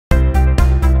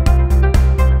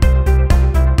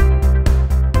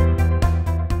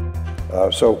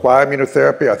So why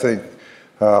immunotherapy? I think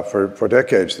for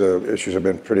decades the issues have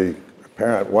been pretty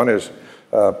apparent. One is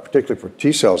particularly for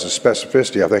T cells, is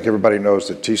specificity. I think everybody knows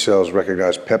that T cells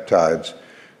recognize peptides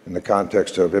in the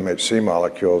context of MHC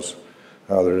molecules.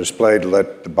 They're displayed to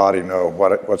let the body know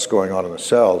what's going on in the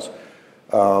cells.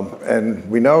 And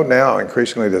we know now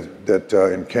increasingly that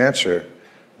in cancer,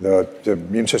 the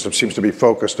immune system seems to be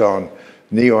focused on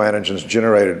neoantigens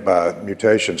generated by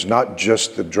mutations, not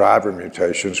just the driver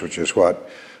mutations, which is what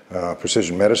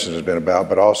precision medicine has been about,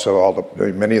 but also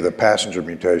many of the passenger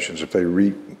mutations. If they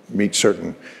meet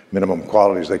certain minimum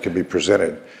qualities, they can be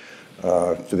presented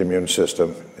to the immune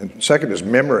system. And second is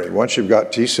memory. Once you've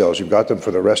got T cells, you've got them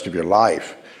for the rest of your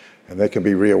life, and they can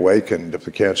be reawakened if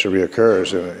the cancer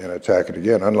reoccurs and attack it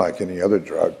again, unlike any other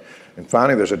drug. And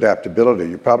finally, there's adaptability.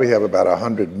 You probably have about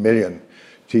 100 million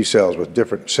T cells with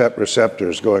different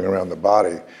receptors going around the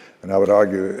body, and I would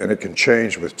argue, and it can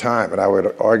change with time, and I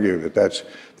would argue that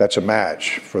that's a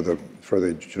match for the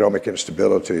genomic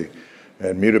instability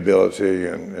and mutability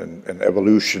and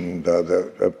evolution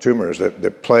of tumors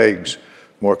that plagues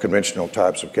more conventional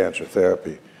types of cancer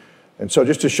therapy. And so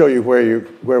just to show you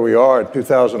where we are, in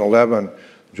 2011, the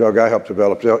drug I helped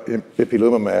develop,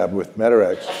 ipilimumab with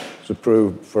Medarex, was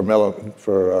approved for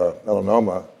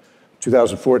melanoma.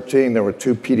 2014, there were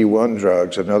 2 PD-1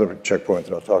 drugs, another checkpoint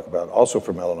that I'll talk about, also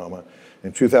for melanoma.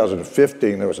 In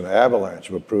 2015, there was an avalanche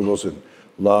of approvals in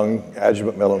lung,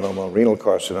 adjuvant melanoma, renal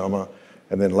carcinoma.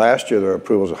 And then last year, there were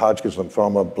approvals of Hodgkin's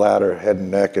lymphoma, bladder, head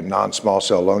and neck, and non-small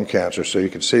cell lung cancer. So you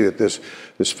can see that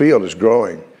this field is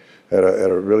growing at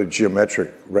a really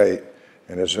geometric rate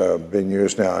and is being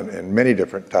used now in many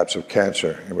different types of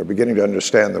cancer. And we're beginning to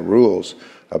understand the rules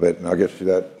of it, and I'll get to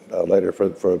that later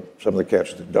for some of the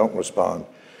cancers that don't respond.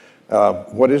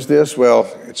 What is this? Well,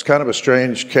 it's kind of a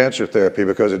strange cancer therapy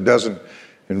because it doesn't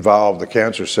involve the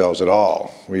cancer cells at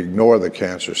all. We ignore the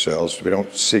cancer cells. We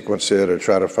don't sequence it or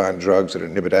try to find drugs that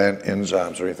inhibit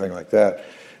enzymes or anything like that.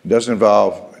 It doesn't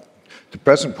involve, at the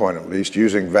present point at least,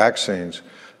 using vaccines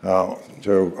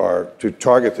to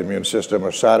target the immune system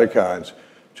or cytokines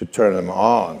to turn them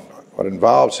on. What it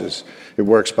involves is it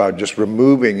works by just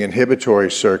removing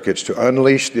inhibitory circuits to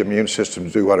unleash the immune system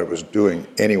to do what it was doing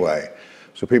anyway.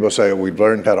 So people say, we've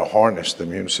learned how to harness the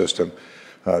immune system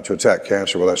to attack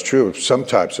cancer. Well, that's true of some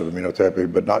types of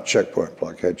immunotherapy, but not checkpoint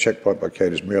blockade. Checkpoint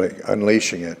blockade is merely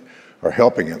unleashing it or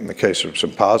helping it in the case of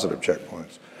some positive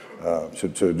checkpoints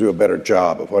to do a better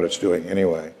job of what it's doing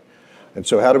anyway. And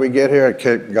so how do we get here?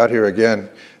 It got here again,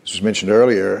 this was mentioned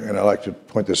earlier, and I like to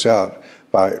point this out,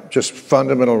 by just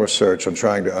fundamental research on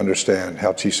trying to understand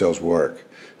how T cells work.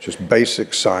 Just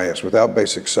basic science. Without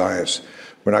basic science,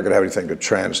 we're not going to have anything to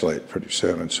translate pretty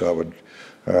soon. And so I would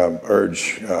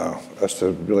urge us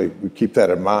to really keep that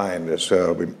in mind as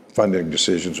funding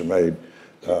decisions are made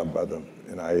by the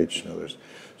NIH and others.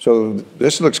 So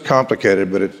this looks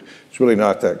complicated, but it's really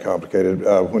not that complicated.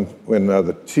 When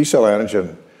the T cell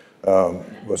antigen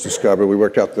was discovered, we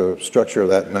worked out the structure of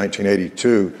that in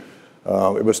 1982.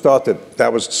 It was thought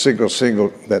that was single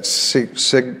signal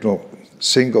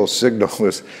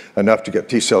was enough to get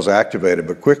T cells activated,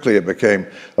 but quickly it became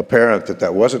apparent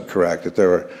that wasn't correct, that there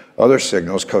were other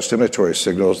signals, co-stimulatory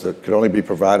signals, that could only be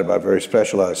provided by very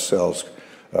specialized cells,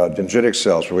 dendritic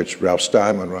cells, for which Ralph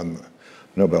Steinman won the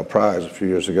Nobel Prize a few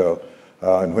years ago.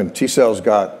 And when T cells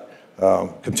got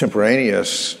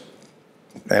contemporaneous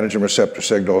antigen receptor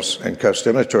signals and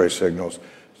co-stimulatory signals,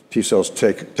 T cells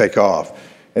take off.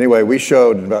 Anyway, we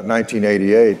showed in about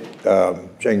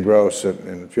 1988, Jane Gross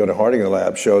and Fiona Harding in the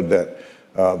lab showed that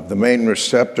the main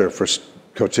receptor for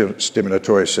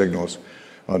co-stimulatory signals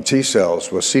on T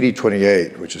cells was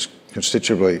CD28, which is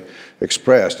constitutively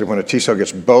expressed. And when a T cell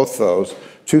gets both those,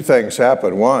 two things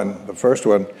happen. One, the first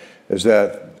one, is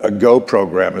that a Go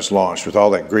program is launched with all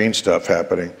that green stuff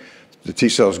happening. The T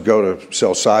cells go to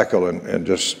cell cycle and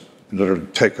just literally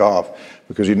take off,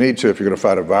 because you need to, if you're going to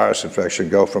fight a virus infection,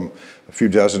 go from a few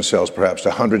dozen cells perhaps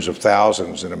to hundreds of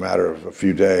thousands in a matter of a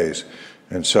few days.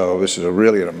 And so this is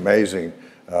really an amazing,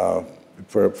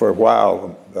 for a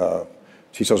while,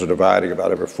 T cells are dividing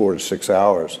about every 4 to 6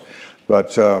 hours.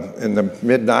 But in the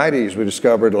mid-90s, we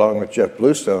discovered, along with Jeff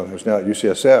Bluestone, who's now at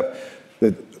UCSF,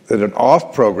 that an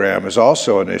off program is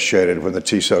also initiated when the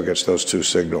T cell gets those two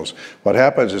signals. What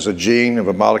happens is a gene of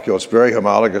a molecule that's very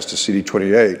homologous to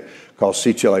CD28, called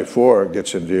CTLA4,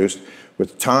 gets induced.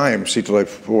 With time,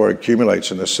 CTLA4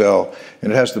 accumulates in the cell,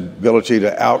 and it has the ability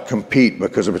to outcompete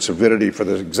because of its avidity for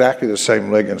exactly the same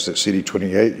ligands that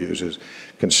CD28 uses,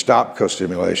 can stop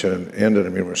co-stimulation and end an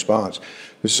immune response.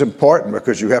 This is important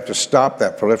because you have to stop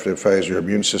that proliferative phase or your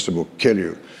immune system will kill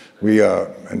you. We,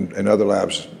 in other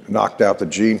labs, knocked out the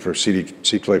gene for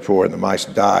CTLA-4, and the mice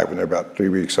died when they're about 3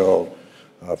 weeks old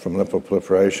from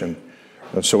lymphoproliferation.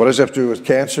 And so what does that have to do with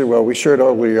cancer? Well, we showed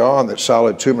early on that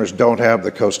solid tumors don't have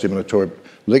the co-stimulatory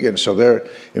ligands, so they're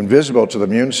invisible to the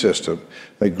immune system.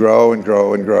 They grow and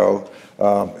grow and grow,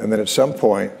 and then at some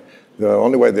point, the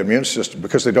only way the immune system,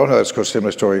 because they don't have those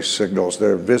co-stimulatory signals,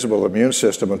 they're visible to the immune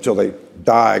system until they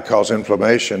die, cause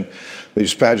inflammation.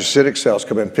 These phagocytic cells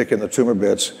come in, pick in the tumor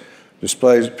bits,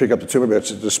 pick up the tumor bits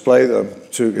and display them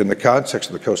in the context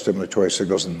of the co-stimulatory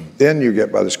signals. And then you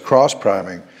get, by this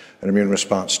cross-priming, an immune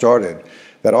response started.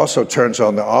 That also turns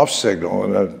on the off signal.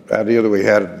 And the idea that we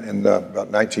had in about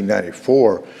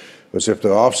 1994 was if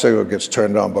the off signal gets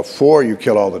turned on before you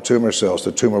kill all the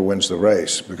tumor wins the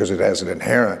race because it has an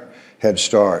inherent head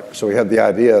start. So we had the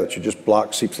idea that you just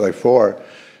block CTLA-4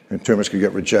 and tumors could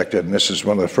get rejected. And this is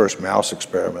one of the first mouse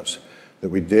experiments that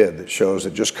we did that shows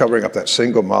that just covering up that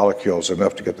single molecule is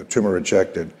enough to get the tumor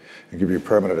rejected and give you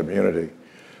permanent immunity.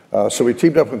 So we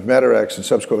teamed up with Medarex and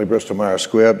subsequently Bristol Myers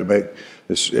Squibb to make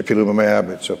this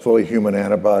ipilimumab. It's a fully human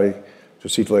antibody to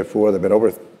CTLA-4. There have been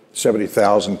over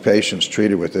 70,000 patients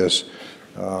treated with this.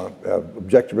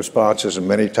 Objective responses in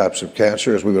many types of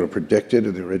cancer, as we would have predicted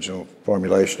in the original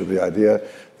formulation of the idea.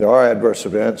 There are adverse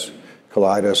events,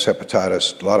 colitis,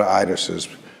 hepatitis, a lot of itises,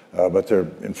 but they're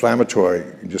inflammatory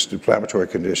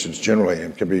conditions generally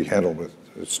and can be handled with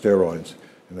steroids,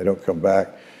 and they don't come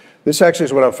back. This actually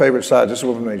is one of our favorite slides. This is a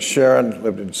woman named Sharon,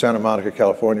 lived in Santa Monica,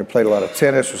 California, played a lot of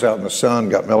tennis, was out in the sun,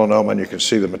 got melanoma, and you can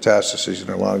see the metastases in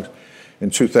her lungs. In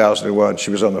 2001,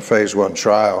 she was on the phase 1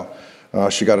 trial.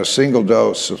 She got a single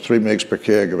dose of 3 mg per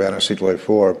kg of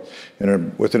anti-CTLA-4,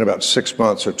 and within about 6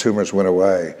 months, her tumors went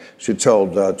away. She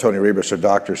told Tony Rebus, her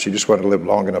doctor, she just wanted to live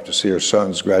long enough to see her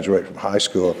sons graduate from high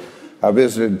school. I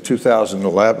visited in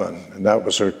 2011, and that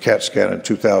was her CAT scan in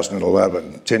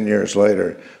 2011, 10 years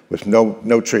later, with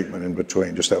no treatment in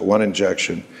between, just that one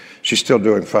injection. She's still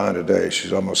doing fine today.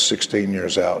 She's almost 16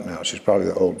 years out now. She's probably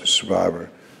the oldest survivor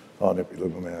on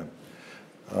ipilimumab.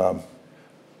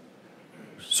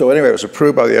 So anyway, it was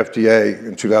approved by the FDA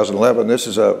in 2011. This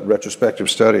is a retrospective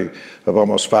study of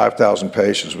almost 5,000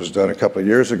 patients. It was done a couple of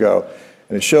years ago.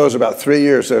 And it shows about 3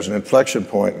 years there's an inflection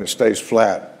point and it stays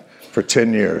flat for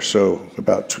 10 years. So at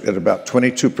about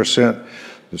 22%,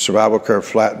 the survival curve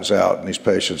flattens out and these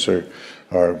patients are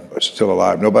still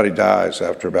alive. Nobody dies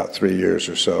after about 3 years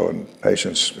or so, and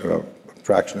patients, a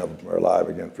fraction of them are alive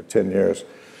again for 10 years.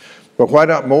 But why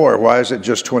not more? Why is it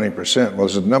just 20%? Well,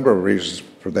 there's a number of reasons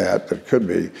for that it could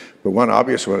be, but one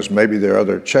obvious one is maybe there are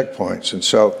other checkpoints. And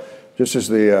so just as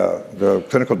the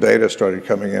clinical data started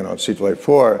coming in on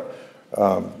CTLA-4,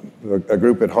 a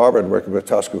group at Harvard working with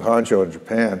Tasuku Hanjo in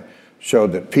Japan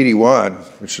showed that PD-1,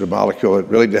 which is a molecule that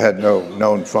really had no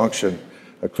known function,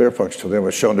 a clear function to them,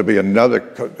 was shown to be another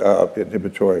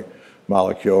inhibitory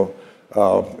molecule.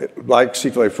 Like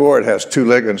CTLA-4, it has 2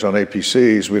 ligands on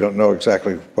APCs. We don't know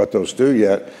exactly what those do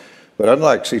yet. But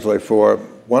unlike CTLA-4,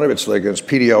 one of its ligands,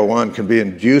 PD-L1, can be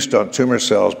induced on tumor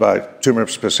cells by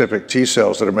tumor-specific T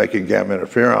cells that are making gamma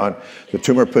interferon. The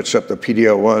tumor puts up the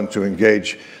PD-L1 to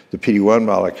engage the PD-1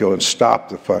 molecule and stop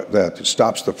that. It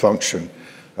stops the function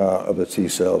of the T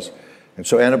cells. And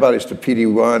so antibodies to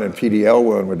PD-1 and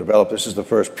PD-L1 were developed. This is the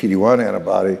first PD-1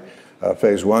 antibody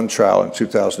phase 1 trial in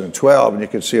 2012. And you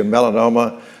can see in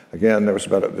melanoma, again, there was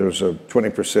a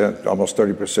 20%, almost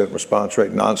 30% response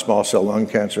rate. Non-small cell lung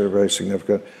cancer, very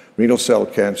significant. Renal cell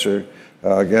cancer,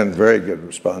 again, very good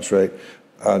response rate.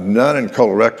 None in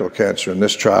colorectal cancer in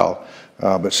this trial.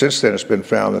 But since then, it's been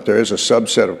found that there is a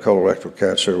subset of colorectal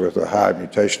cancer with a high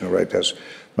mutational rate that has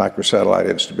microsatellite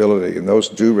instability, and those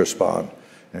do respond.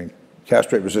 And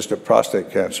castrate-resistant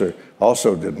prostate cancer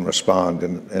also didn't respond,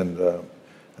 and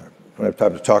I don't have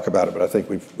time to talk about it, but I think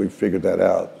we've figured that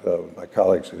out with my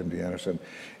colleagues at MD Anderson.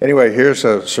 Anyway, here's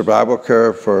a survival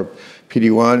curve for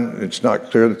PD-1. It's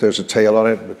not clear that there's a tail on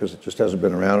it because it just hasn't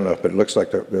been around enough, but it looks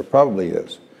like there probably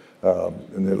is.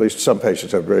 And at least some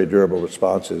patients have very durable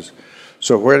responses.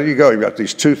 So where do you go? You've got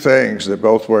these 2 things that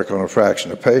both work on a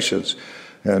fraction of patients.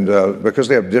 And because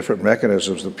they have different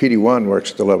mechanisms, the PD-1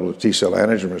 works at the level of the T-cell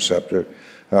antigen receptor.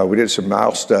 We did some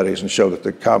mouse studies and showed that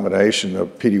the combination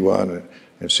of PD-1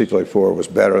 and CTLA-4 was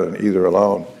better than either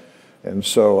alone. And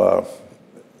so,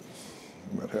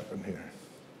 what happened here?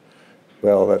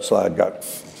 Well, that slide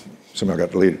somehow got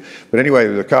deleted. But anyway,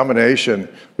 the combination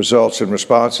results in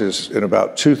responses in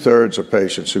about 2/3 of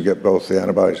patients who get both the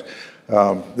antibodies.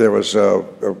 There was a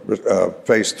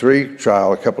phase 3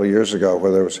 trial a couple of years ago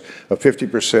where there was a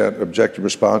 50% objective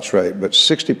response rate, but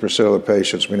 60% of the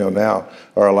patients we know now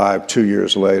are alive 2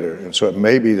 years later. And so it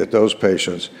may be that those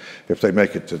patients, if they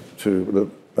make it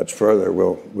to much further,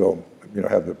 we'll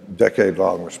have the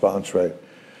decade-long response rate.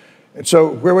 And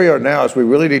so where we are now is we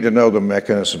really need to know the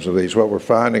mechanisms of these. What we're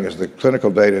finding is the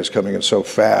clinical data is coming in so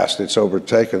fast, it's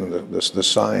overtaken the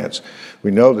science.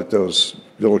 We know that those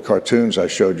little cartoons I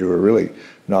showed you are really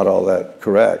not all that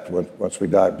correct once we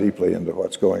dive deeply into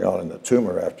what's going on in the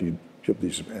tumor after you give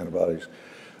these antibodies.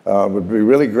 It would be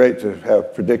really great to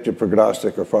have predictive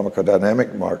prognostic or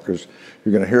pharmacodynamic markers.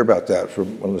 You're going to hear about that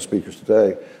from one of the speakers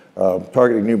today.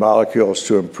 Targeting new molecules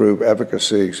to improve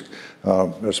efficacy.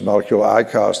 There's a molecule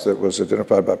ICOS that was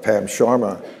identified by Pam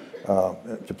Sharma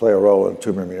to play a role in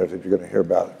tumor immunity. You're going to hear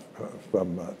about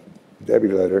from Debbie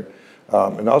later.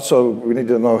 And also, we need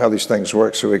to know how these things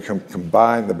work so we can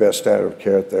combine the best standard of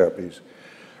care therapies.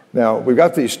 Now, we've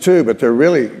got these two, but they're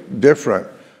really different.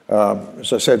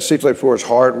 As I said, CTLA-4 is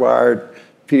hardwired.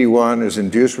 PD-1 is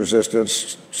induced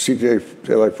resistance.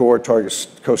 CTLA-4 targets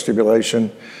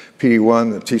co-stimulation.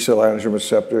 PD-1, the T-cell antigen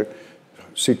receptor.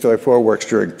 CTLA-4 works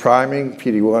during priming.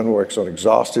 PD-1 works on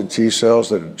exhausted T cells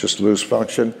that just lose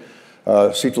function.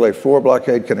 CTLA-4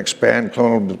 blockade can expand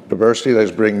clonal diversity, that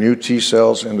is, bring new T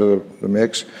cells into the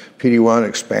mix. PD-1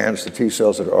 expands the T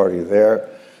cells that are already there.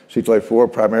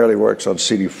 CTLA-4 primarily works on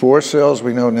CD4 cells,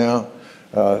 we know now.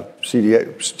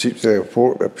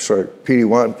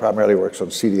 PD-1 primarily works on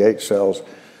CD8 cells.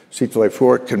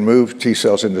 CTLA-4 can move T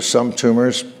cells into some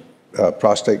tumors,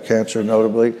 prostate cancer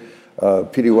notably.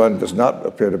 PD-1 does not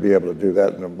appear to be able to do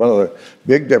that. And one of the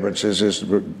big differences is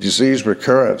disease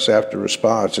recurrence after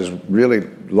response is really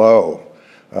low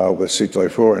with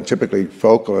CTLA-4 and typically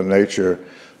focal in nature,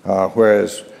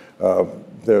 whereas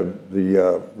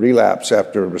the relapse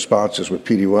after responses with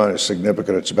PD-1 is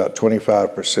significant. It's about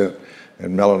 25%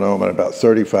 in melanoma and about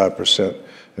 35%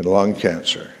 in lung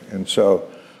cancer. And so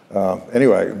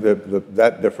anyway,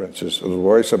 that difference is a little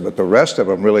worrisome, but the rest of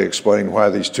them really explain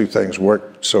why these two things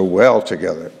work so well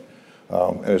together.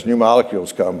 And as new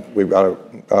molecules come, we've got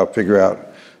to figure out,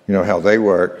 how they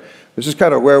work. This is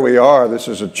kind of where we are. This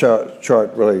is a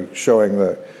chart really showing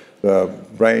the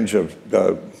range of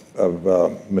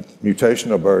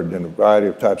mutational burden in a variety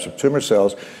of types of tumor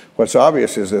cells. What's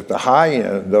obvious is that the high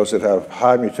end, those that have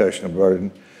high mutational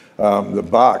burden, the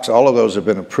box, all of those have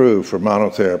been approved for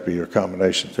monotherapy or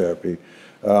combination therapy.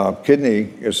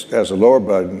 Kidney has a lower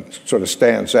burden, sort of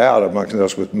stands out amongst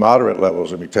those with moderate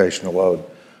levels of mutational load.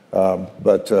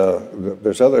 But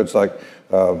there's others like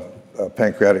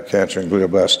pancreatic cancer and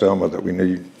glioblastoma that we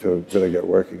need to really get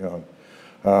working on.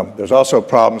 There's also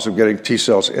problems of getting T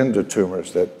cells into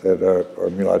tumors that are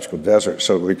immunological deserts,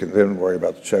 so we can then worry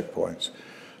about the checkpoints.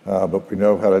 But we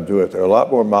know how to do it. There are a lot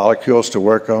more molecules to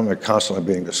work on. They're constantly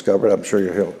being discovered. I'm sure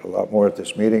you'll hear a lot more at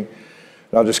this meeting.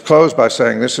 And I'll just close by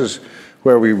saying this is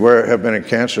where we have been in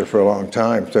cancer for a long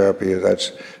time, therapy.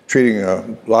 That's treating a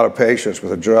lot of patients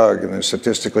with a drug and then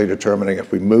statistically determining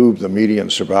if we move the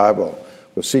median survival.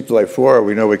 With CTLA-4,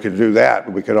 we know we can do that,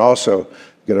 but we can also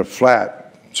get a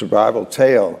flat survival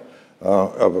tail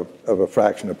of a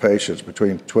fraction of patients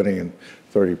between 20 and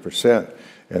 30%.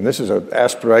 And this is an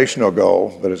aspirational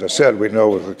goal, but as I said, we know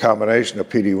with the combination of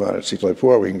PD-1 and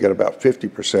CTLA-4, we can get about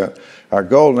 50%. Our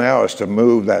goal now is to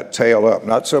move that tail up,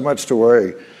 not so much to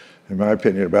worry, in my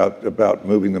opinion, about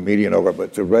moving the median over,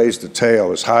 but to raise the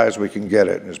tail as high as we can get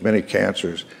it in as many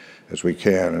cancers as we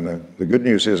can. And the good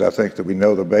news is I think that we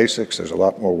know the basics. There's a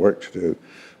lot more work to do,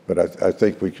 but I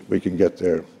think we can get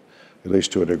there, at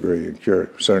least to a degree, and cure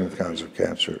certain kinds of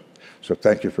cancer. So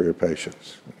thank you for your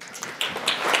patience.